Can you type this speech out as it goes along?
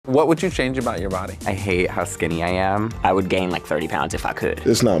What would you change about your body? I hate how skinny I am. I would gain like 30 pounds if I could.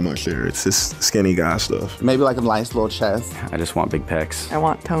 There's not much there. It's just skinny guy stuff. Maybe like a nice little chest. I just want big pecs. I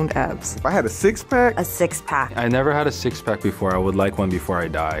want toned abs. If I had a six-pack? A six-pack. I never had a six-pack before. I would like one before I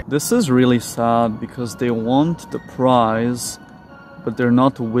die. This is really sad because they want the prize, but they're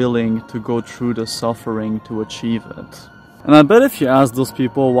not willing to go through the suffering to achieve it. And I bet if you ask those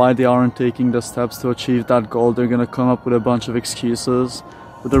people why they aren't taking the steps to achieve that goal, they're gonna come up with a bunch of excuses.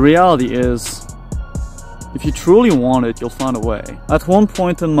 But the reality is, if you truly want it, you'll find a way. At one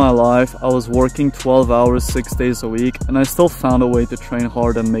point in my life, I was working 12 hours, 6 days a week, and I still found a way to train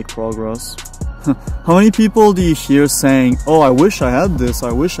hard and make progress. How many people do you hear saying, oh, I wish I had this,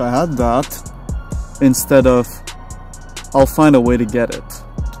 I wish I had that, instead of, I'll find a way to get it?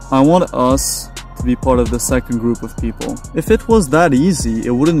 I want us to be part of the second group of people. If it was that easy, it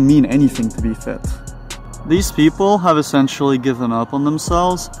wouldn't mean anything to be fit. These people have essentially given up on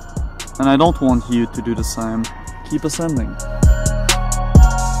themselves, and I don't want you to do the same. Keep ascending.